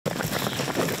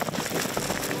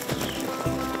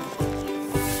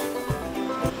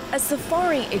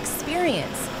safari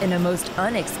experience in a most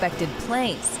unexpected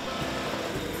place.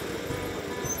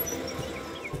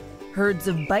 Herds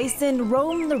of bison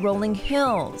roam the rolling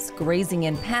hills, grazing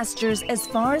in pastures as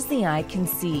far as the eye can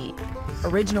see.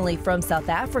 Originally from South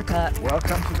Africa,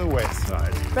 welcome to the west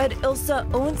side. Fred Ilse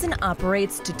owns and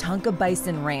operates Tatanka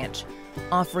Bison Ranch,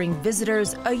 offering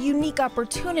visitors a unique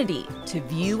opportunity to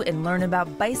view and learn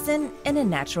about bison in a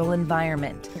natural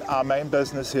environment. Our main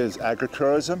business here is Agri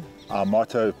Tourism. Our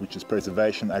motto, which is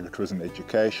preservation, agritourism,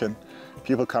 education.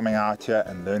 People coming out here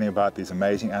and learning about these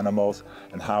amazing animals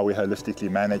and how we holistically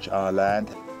manage our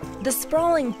land. The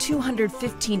sprawling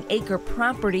 215-acre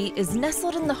property is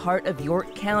nestled in the heart of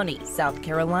York County, South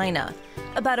Carolina,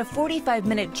 about a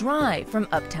 45-minute drive from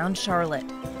uptown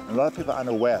Charlotte. A lot of people are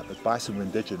unaware that bison were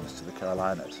indigenous to the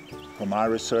Carolinas. From my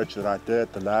research that I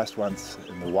did, the last ones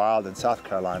in the wild in South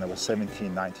Carolina was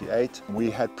 1798. We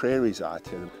had prairies out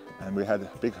here and we had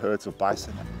big herds of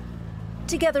bison.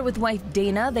 Together with wife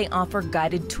Dana, they offer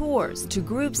guided tours to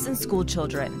groups and school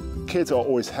children. Kids are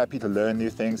always happy to learn new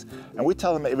things, and we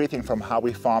tell them everything from how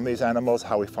we farm these animals,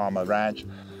 how we farm a ranch,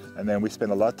 and then we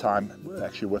spend a lot of time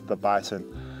actually with the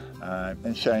bison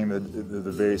and showing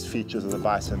the various features of the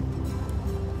bison.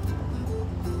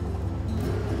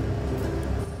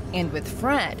 And with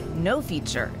Fred, no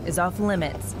feature is off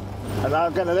limits. And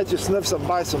I'm gonna let you sniff some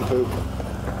bison poop.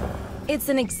 It's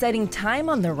an exciting time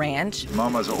on the ranch.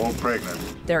 Mamas are all pregnant.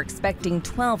 They're expecting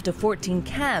 12 to 14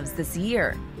 calves this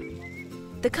year.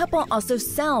 The couple also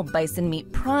sell bison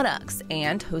meat products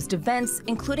and host events,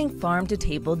 including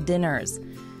farm-to-table dinners.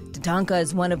 Tatanka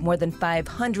is one of more than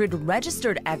 500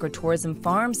 registered agritourism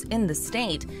farms in the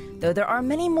state, though there are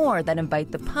many more that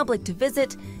invite the public to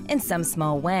visit in some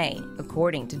small way,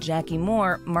 according to Jackie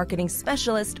Moore, marketing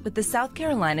specialist with the South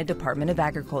Carolina Department of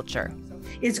Agriculture.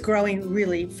 It's growing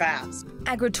really fast.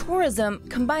 Agritourism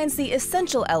combines the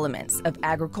essential elements of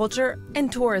agriculture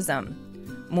and tourism.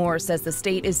 Moore says the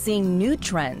state is seeing new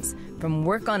trends, from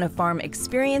work on a farm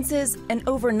experiences and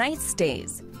overnight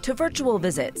stays to virtual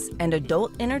visits and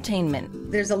adult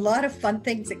entertainment. There's a lot of fun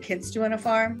things that kids do on a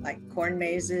farm, like corn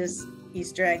mazes,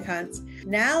 Easter egg hunts.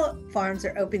 Now farms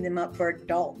are opening them up for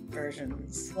adult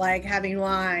versions, like having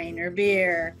wine or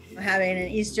beer, having an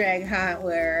Easter egg hunt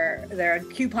where there are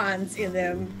coupons in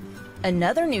them.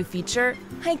 Another new feature,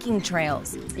 hiking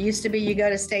trails. It used to be you go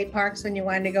to state parks when you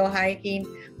wanted to go hiking.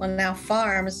 Well, now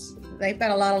farms, they've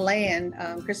got a lot of land.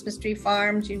 Christmas tree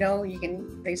farms, you know,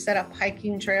 they set up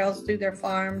hiking trails through their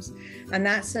farms. And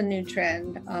that's a new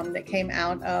trend that came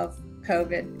out of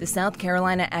COVID. The South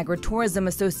Carolina Agritourism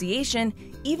Association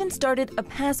even started a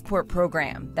passport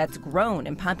program that's grown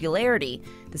in popularity.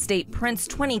 The state prints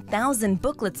 20,000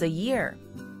 booklets a year.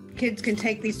 Kids can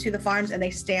take these to the farms and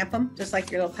they stamp them just like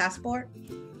your little passport.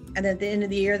 And then at the end of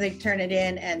the year, they turn it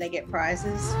in and they get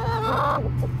prizes.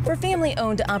 For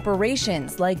family-owned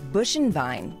operations like Bush and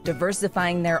Vine,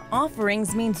 diversifying their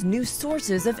offerings means new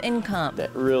sources of income.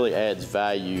 That really adds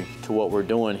value to what we're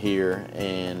doing here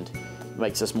and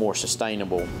makes us more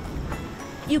sustainable.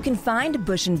 You can find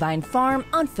Bush and Vine Farm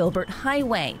on Filbert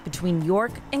Highway between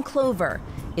York and Clover.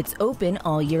 It's open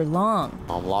all year long.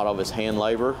 A lot of it's hand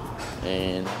labor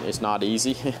and it's not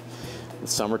easy.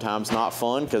 Summertime's not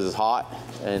fun because it's hot,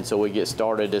 and so we get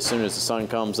started as soon as the sun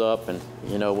comes up, and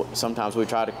you know, sometimes we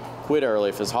try to quit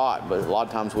early if it's hot, but a lot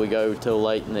of times we go till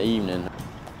late in the evening.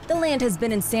 The land has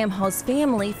been in Sam Hall's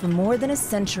family for more than a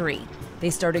century. They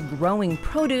started growing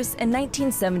produce in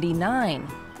 1979.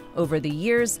 Over the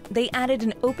years, they added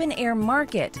an open-air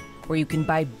market where you can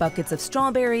buy buckets of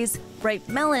strawberries, ripe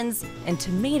melons, and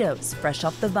tomatoes fresh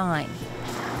off the vine.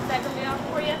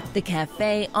 The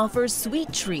cafe offers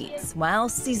sweet treats, while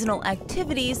seasonal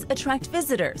activities attract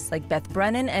visitors like Beth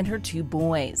Brennan and her two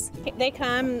boys. They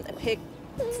come pick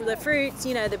the fruits,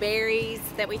 you know, the berries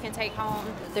that we can take home.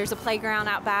 There's a playground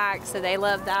out back, so they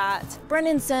love that.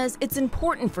 Brennan says it's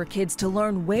important for kids to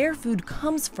learn where food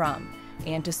comes from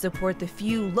and to support the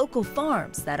few local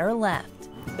farms that are left.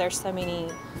 There's so many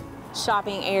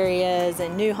shopping areas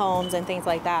and new homes and things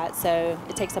like that, so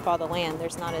it takes up all the land.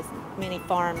 There's not as many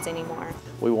farms anymore.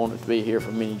 We want it to be here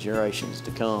for many generations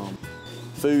to come.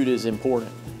 Food is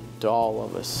important to all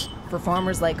of us. For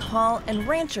farmers like Hall and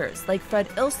ranchers like Fred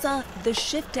Ilse, the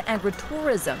shift to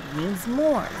agritourism means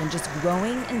more than just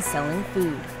growing and selling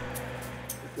food.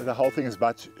 The whole thing is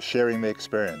about sharing the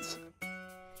experience.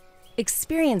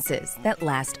 Experiences that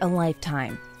last a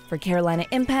lifetime. For Carolina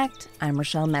Impact, I'm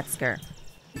Rochelle Metzger.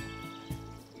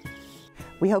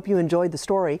 We hope you enjoyed the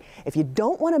story. If you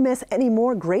don't want to miss any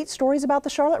more great stories about the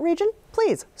Charlotte region,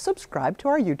 please subscribe to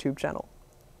our YouTube channel.